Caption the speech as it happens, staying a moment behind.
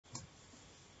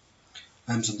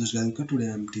I am Santosh Gayankar. Today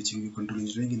I am teaching you control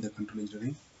engineering. In the control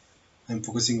engineering, I am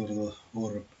focusing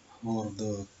over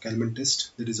the Kalman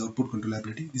test, that is output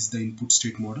controllability. This is the input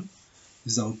state model.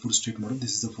 This is the output state model.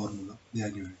 This is the formula they are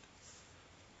given.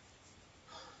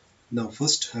 Now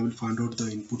first I will find out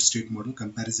the input state model.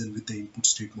 Comparison with the input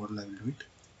state model I will do it.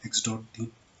 X dot t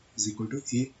is equal to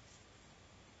a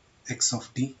x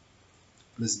of t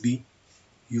plus b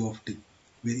u of t,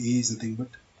 where a is nothing but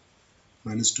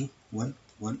minus 2 1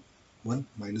 1 1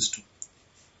 minus 2,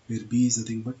 where b is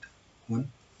nothing but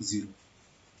 1 0.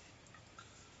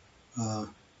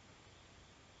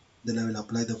 Then I will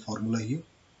apply the formula here.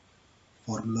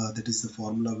 Formula, that is the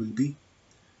formula will be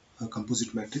a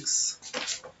composite matrix.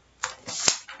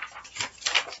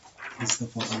 This is the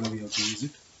formula we have to use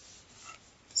it.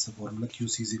 This is the formula.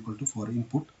 QC is equal to, for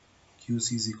input,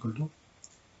 QC is equal to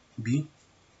B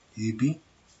AB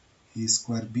A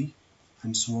square B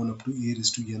and so on up to A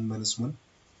raised to n minus 1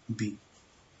 B.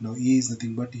 Now A is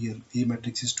nothing but, here A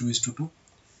matrix is 2 is to 2,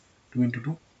 2 into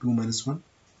 2, 2 minus 1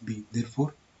 B.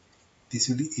 Therefore this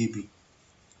will be AB.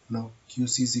 Now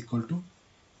QC is equal to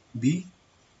B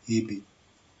AB.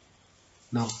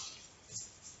 Now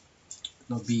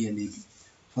B and AB.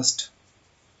 First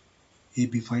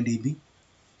AB, find AB.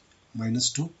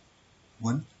 Minus 2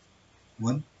 1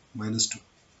 1 minus 2.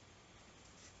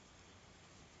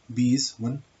 B is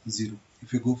 1 0.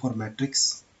 If you go for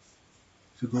matrix,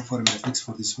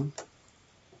 for this one,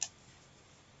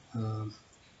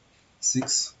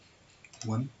 6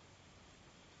 1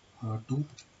 2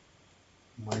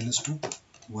 minus 2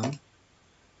 1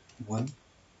 1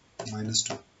 minus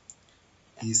 2.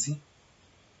 AC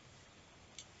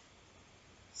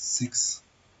 6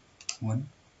 1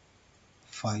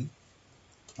 5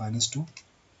 minus 2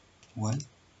 1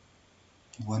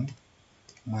 1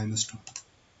 minus 2.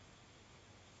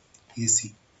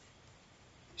 AC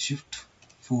shift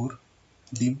 4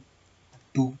 dim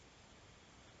 2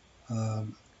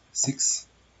 6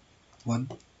 1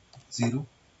 0.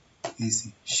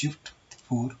 AC shift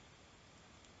 4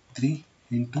 3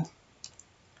 into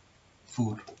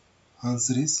 4.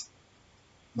 Answer is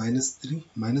minus 3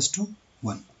 minus 2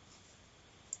 1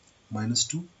 minus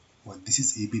 2 1. This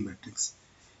is AB matrix.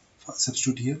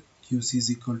 Substitute here. QC is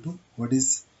equal to, what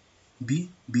is B?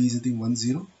 B is nothing 1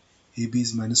 0. AB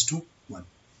is minus 2 1.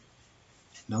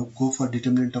 Now go for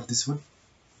determinant of this one.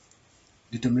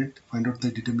 Determinant, find out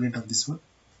the determinant of this one.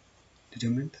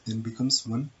 Determinant then becomes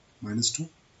 1 minus 2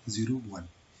 0 1.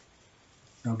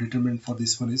 Now determinant for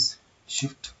this one is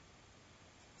shift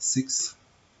 6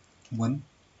 1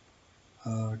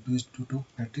 2 is to 2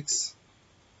 matrix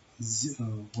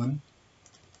 1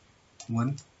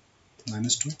 1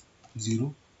 minus 2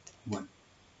 0 1.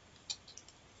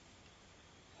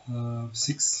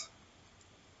 6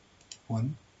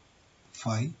 1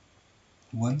 5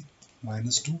 1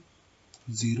 minus 2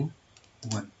 0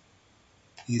 1.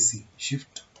 AC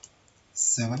shift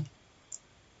 7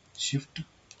 shift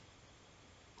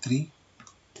 3.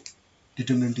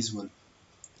 Determinant is 1.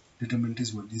 Determinant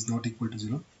is 1, is not equal to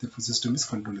 0. Therefore system is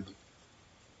controllable.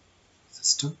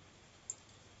 System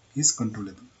is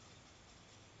controllable.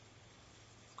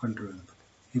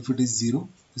 If it is 0,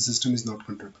 the system is not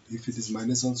controllable. If it is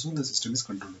minus also, the system is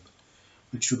controllable.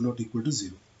 It should not equal to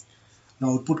 0.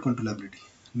 Now output controllability.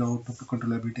 Now output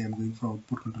controllability, I am going for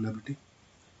output controllability.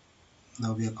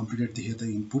 Now we have completed here the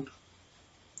input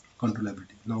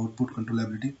controllability. Now output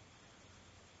controllability,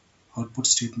 output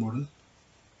state model.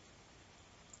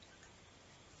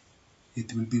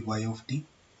 It will be y of t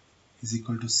is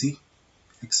equal to c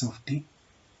x of t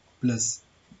plus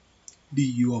d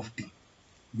u of t,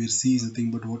 where c is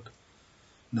nothing but what?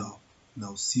 Now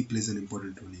c plays an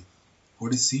important role here.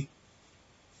 What is c?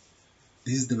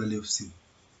 This is the value of c.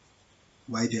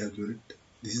 Why they are given it?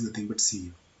 This is nothing but c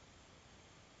here.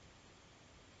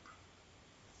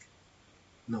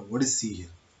 Now what is c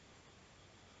here?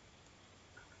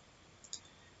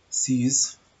 C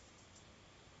is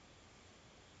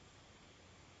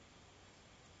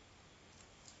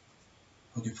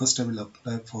okay. First I will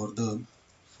apply for the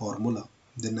formula,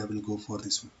 then I will go for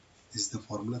this one. This is the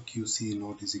formula. QC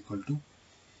naught is equal to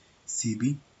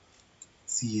CB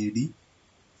CAD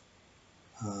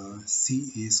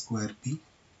CA square P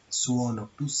so on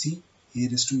up to C A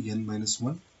raised to n minus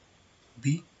 1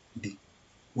 B D.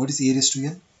 What is A raised to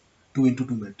n? 2 into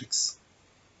 2 matrix.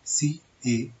 C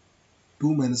A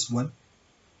 2 minus 1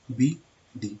 B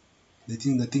D. That is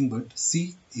nothing but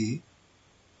C A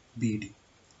B D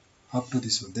up to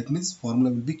this one. That means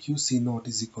formula will be QC naught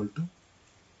is equal to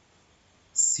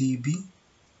CB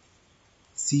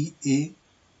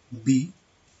CAB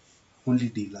only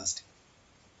D last.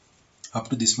 Up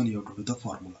to this one you have to do the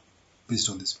formula based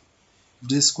on this one.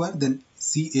 J square, then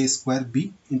CA square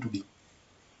B into D.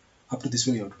 Up to this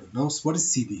one you have to do. Now what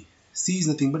is CB? C is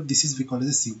nothing but this is we call as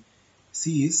a C.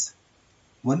 C is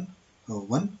 1,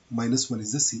 1 minus 1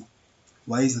 is the C.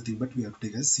 Y is nothing but we have to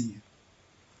take as C here.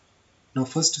 Now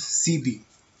first CB.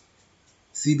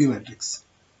 CB matrix.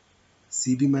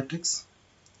 CB matrix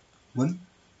 1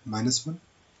 minus 1.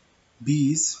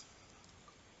 B is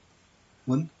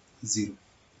 1 0.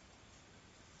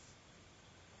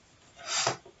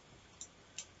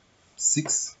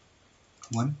 6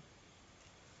 1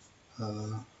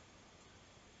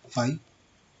 5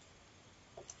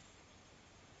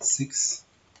 6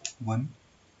 1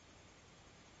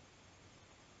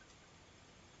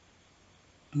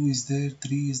 2 is there,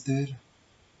 3 is there.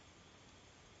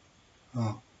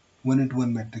 1 into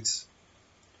 1 matrix.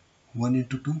 1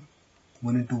 into 2,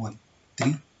 1 into 1,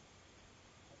 3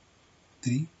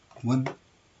 3 1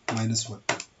 minus 1.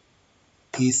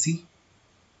 AC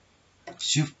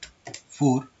shift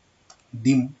 4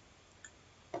 dim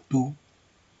 2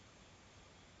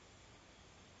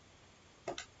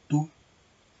 2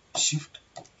 shift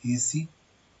AC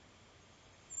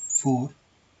 4.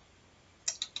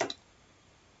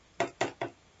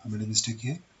 I made a mistake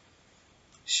here.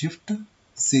 Shift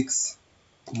 6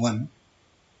 1.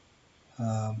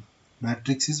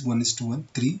 Matrix is 1 is to 1,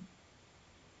 3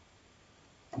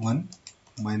 1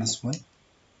 minus 1.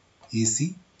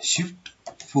 AC shift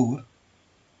 4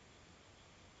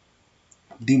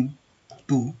 dim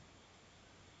 2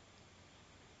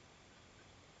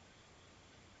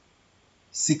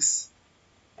 6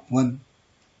 1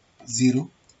 0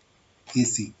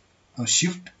 AC. Now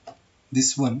shift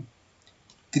this one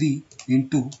 3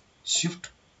 into shift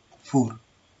 4.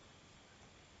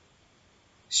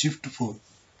 Shift 4.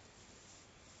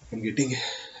 I'm getting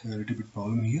a little bit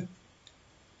problem here.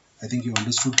 I think you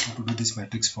understood how to do this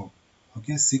matrix form.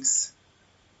 Okay, 6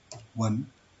 1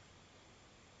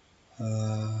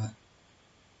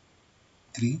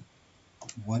 3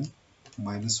 1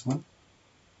 minus 1.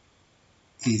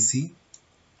 AC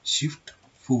shift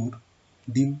 4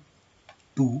 dim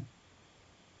 2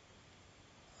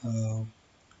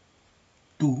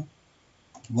 2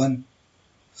 1.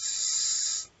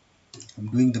 I'm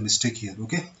doing the mistake here.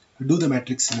 Okay, do the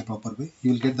matrix in a proper way.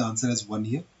 You will get the answer as 1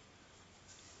 here.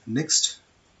 Next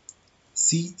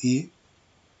CAB.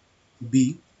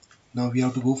 Now we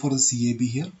have to go for the CAB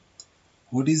here.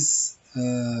 What is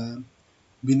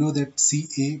we know that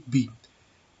CAB.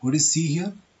 What is C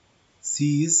here?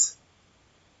 C is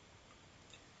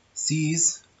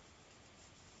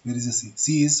where is the C?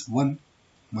 C is 1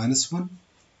 minus 1.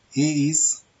 A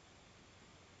is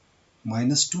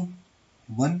minus 2,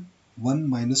 1 1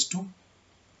 minus 2,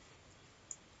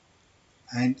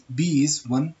 and B is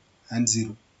 1 and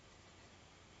 0.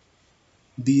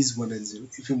 B is 1 and 0.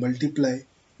 If you multiply,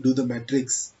 do the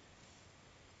matrix,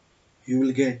 you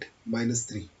will get minus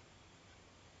 3.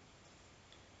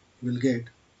 You will get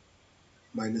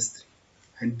minus 3.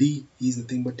 And D is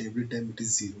nothing but every time it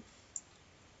is 0.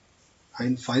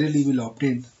 And finally, we will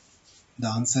obtain the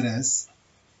answer as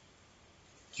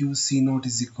QC0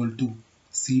 is equal to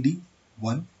CD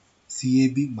 1,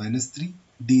 CAB minus 3,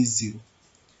 D is 0.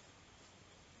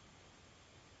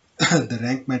 The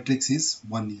rank matrix is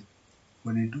 1 here.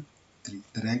 1 into 3.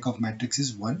 The rank of matrix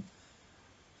is 1.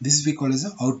 This we call as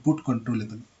a output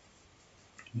controllable.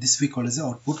 This we call as a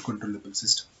output controllable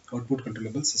system. Output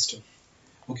controllable system.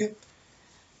 Okay.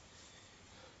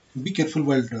 Be careful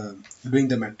while doing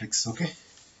the matrix. Okay.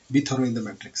 Be thorough in the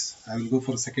matrix. I will go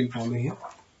for a second problem here.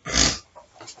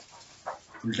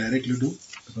 Will directly do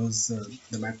because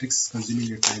the matrix consuming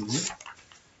your time here.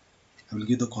 I will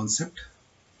give the concept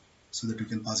so that you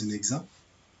can pass in the exam.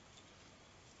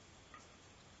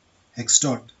 X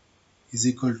dot is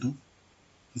equal to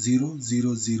 0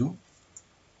 0 0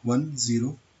 1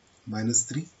 0 minus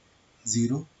 3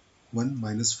 0 1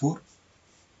 minus 4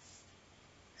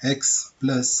 x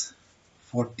plus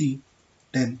 40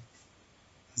 10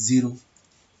 0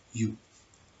 u,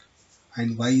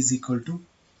 and y is equal to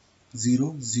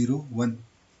 0 0 1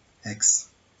 x.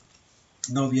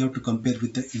 Now we have to compare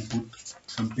with the input.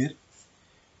 Compare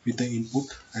with the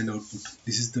input and output.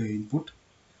 This is the input.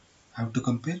 I have to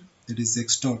compare. That is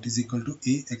x dot is equal to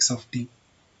a x of t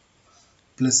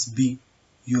plus b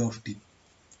u of t,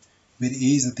 where a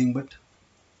is nothing but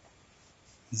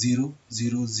 0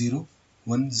 0 0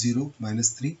 1 0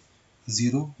 minus 3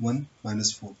 0 1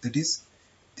 minus 4. That is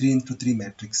 3 into 3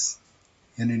 matrix,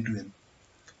 n into n,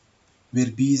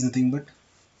 where b is nothing but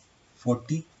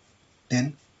 40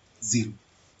 10 0,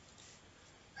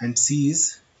 and c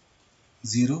is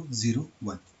 0 0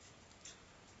 1.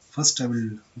 First I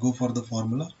will go for the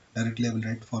formula. Directly I will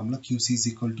write formula. QC is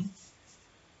equal to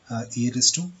A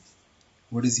raised to,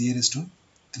 what is A raised to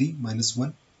 3 minus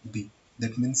 1 b.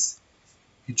 That means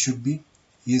it should be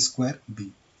a square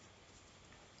b.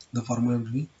 The formula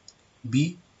will be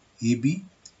b ab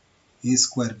a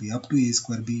square b. Up to a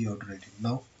square b you have to write it.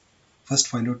 Now first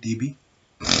find out ab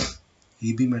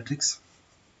matrix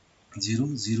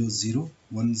 0 0 0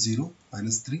 1 0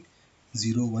 minus 3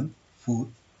 0 1 4.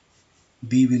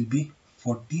 B will be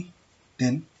 40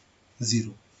 10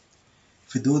 0.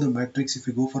 If you do the matrix, if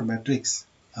you go for matrix,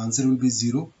 the answer will be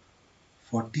 0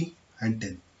 40 and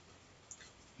 10.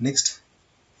 Next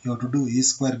you have to do a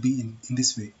square b in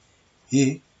this way.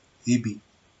 ab.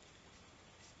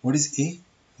 What is a?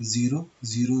 0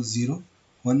 0 0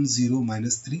 1 0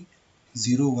 minus 3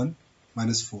 0 1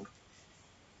 minus 4.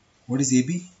 What is ab?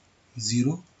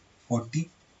 0 40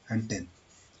 and 10.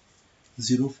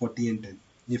 0 40 and 10.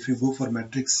 If you go for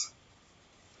matrix,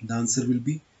 the answer will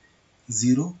be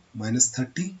 0 minus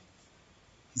 30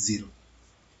 0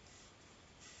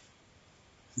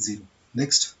 0.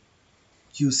 Next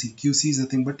QC is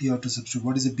nothing but you have to substitute.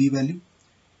 What is the b value?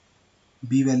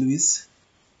 B value is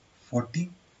 40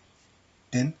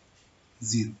 10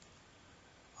 0.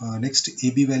 Next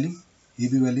AB value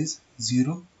is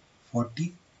 0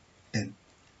 40 10.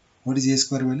 What is a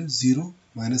square value? 0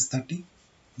 minus 30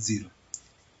 0.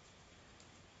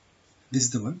 This is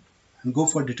the one. And go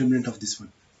for determinant of this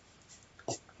one.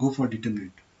 Go for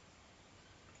determinant.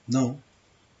 Now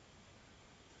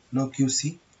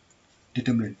QC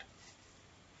determinant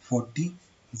 40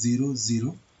 0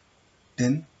 0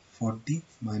 10 40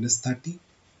 minus 30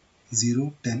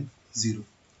 0 10 0.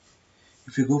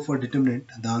 If you go for determinant,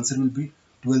 the answer will be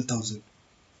 12,000,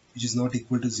 which is not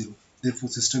equal to 0. Therefore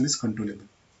system is controllable.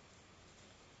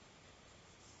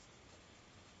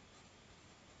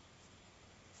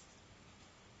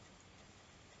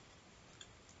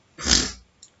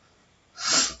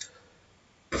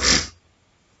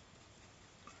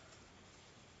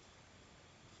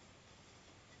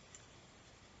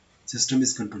 System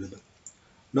is controllable.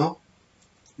 Now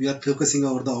we are focusing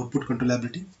over the output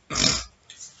controllability.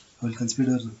 I will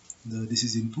consider this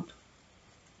is input.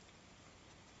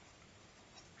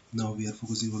 Now we are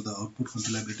focusing on the output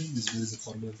controllability. This is the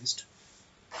formula list.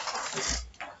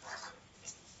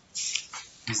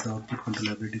 This is the output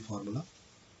controllability formula.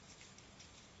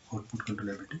 Output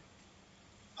controllability.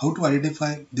 How to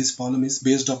identify this problem is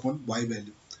based upon y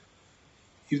value.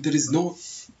 If there is no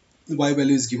y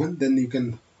value is given, then you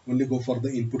can only go for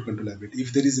the input controllability.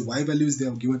 If there is a y values they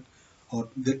have given, or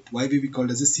that y will be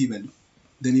called as a c value,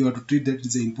 then you have to treat that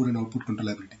as the input and output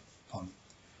controllability formula.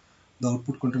 The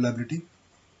output controllability,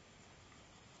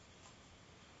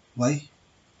 y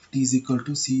of t is equal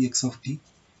to c x of t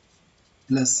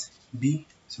plus d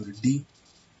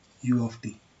u of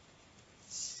t.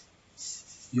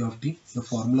 U of t. The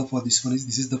formula for this one is,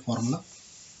 this is the formula.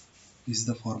 This is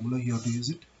the formula, you have to use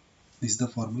it. This is the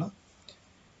formula.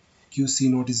 QC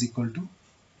naught is equal to,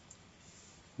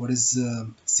 what is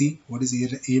C? What is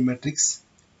A matrix?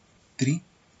 3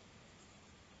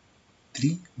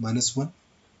 minus 1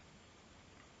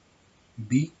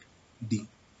 B D.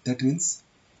 That means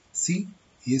C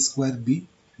A square B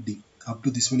D. Up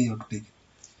to this one you have to take it.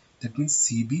 That means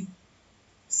CB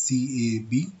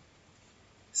CAB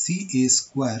CA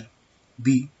square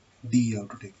B D you have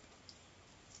to take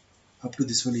it. Up to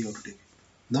this one you have to take it.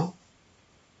 Now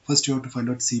first you have to find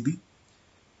out CB.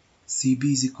 CB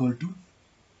is equal to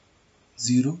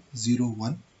 0 0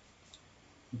 1.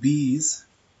 B is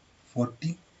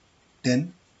 40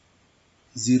 10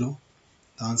 0.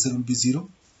 The answer will be 0.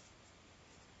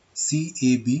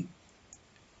 CAB,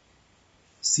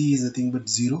 C is nothing but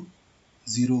 0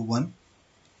 0 1.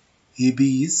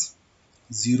 AB is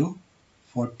 0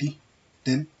 40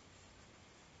 10.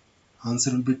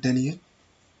 Answer will be 10 here.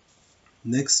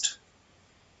 Next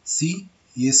C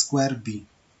A square B.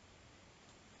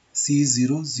 C is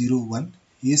 0 0 1.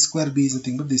 A square B is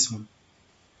nothing but this one.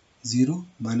 0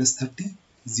 minus 30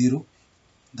 0.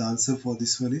 The answer for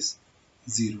this one is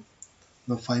 0.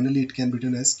 Now finally it can be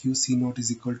written as QC naught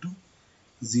is equal to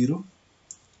 0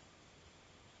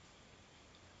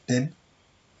 10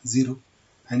 0,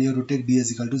 and you have to take D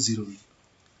as equal to 0.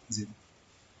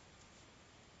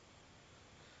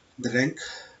 The rank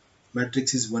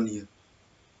matrix is 1 here.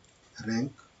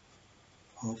 Rank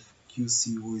of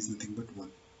QCO is nothing but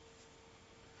 1.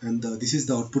 And this is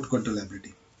the output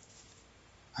controllability.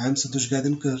 I am Santosh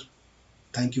Gaidankar.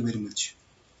 Thank you very much.